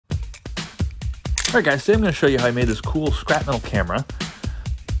Alright guys, today I'm going to show you how I made this cool scrap metal camera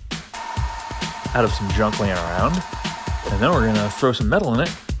out of some junk laying around. And then we're going to throw some metal in it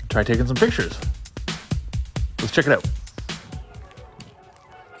and try taking some pictures. Let's check it out.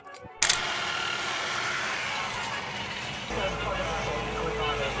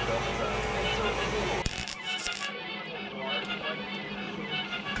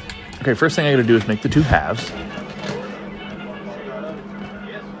 Okay, first thing I gotta do is make the two halves.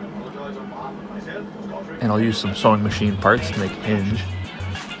 And I'll use some sewing machine parts to make a hinge.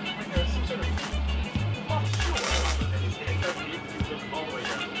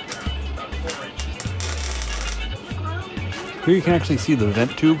 Here you can actually see the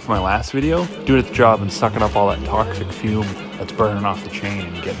vent tube from my last video, doing its job and sucking up all that toxic fume that's burning off the chain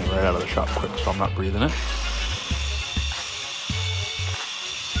and getting it right out of the shop quick so I'm not breathing it.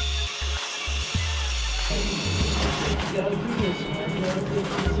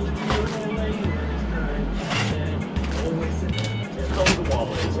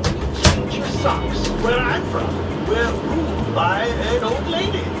 Socks, where I'm from, we're ruled by an old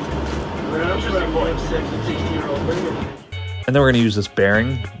lady. Where I'm from, we're 60-year-old lady. And then we're gonna use this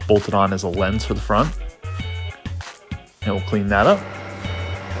bearing bolted on as a lens for the front. And we'll clean that up.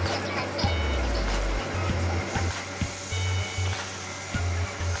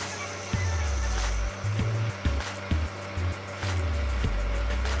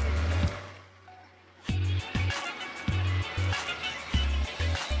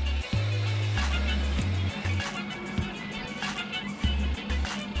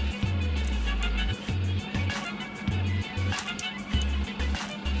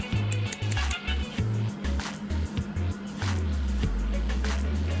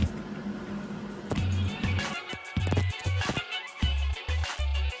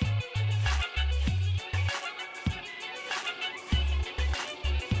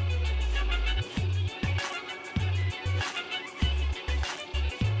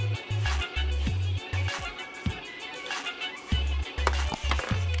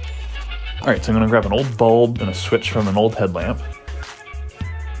 Alright, so I'm going to grab an old bulb and a switch from an old headlamp.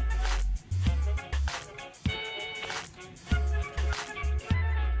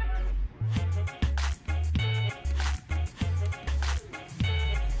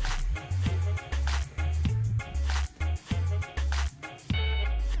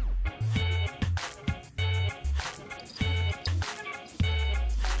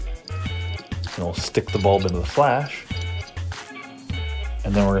 And we'll stick the bulb into the flash.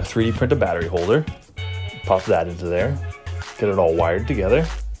 And then we're going to 3D print a battery holder, pop that into there, get it all wired together,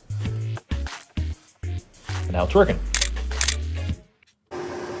 and now it's working.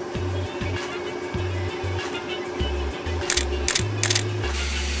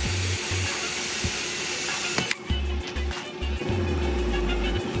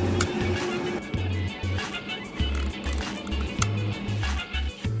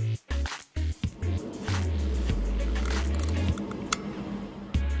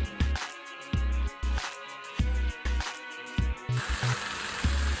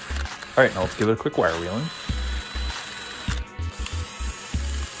 Alright, now let's give it a quick wire wheeling.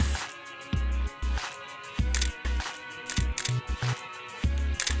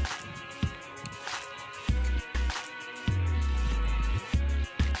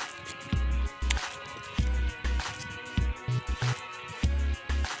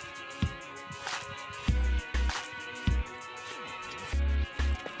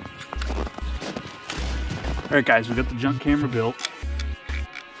 Alright guys, we got the junk camera built.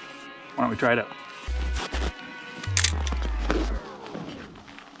 Why don't we try it out?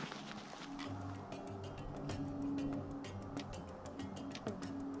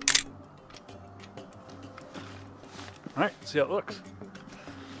 All right, see how it looks.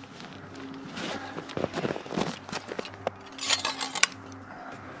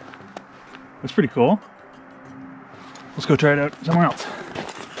 That's pretty cool. Let's go try it out somewhere else.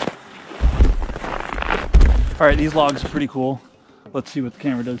 All right, these logs are pretty cool. Let's see what the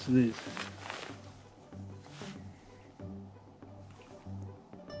camera does to these.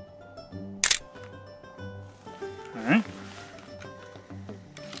 All right.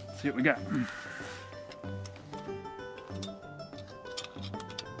 Let's see what we got.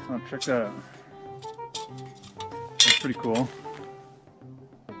 Oh, check that out. That's pretty cool.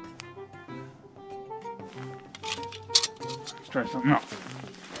 Let's try something else.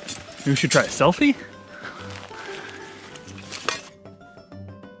 Maybe we should try a selfie?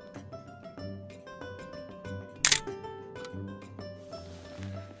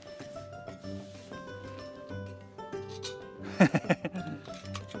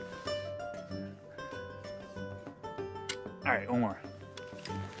 All right, one more.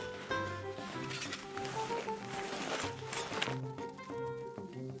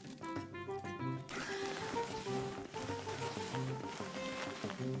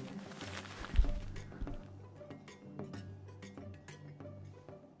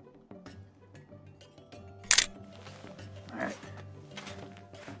 All right.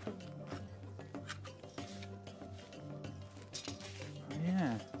 Oh,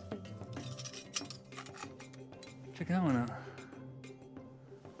 yeah. Check that one out.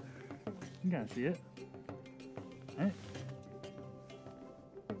 You gotta see it. All right.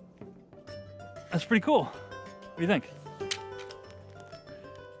 That's pretty cool. What do you think?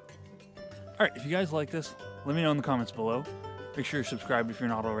 All right, if you guys like this, let me know in the comments below. Make sure you're subscribed if you're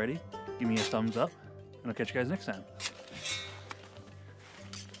not already. Give me a thumbs up, and I'll catch you guys next time.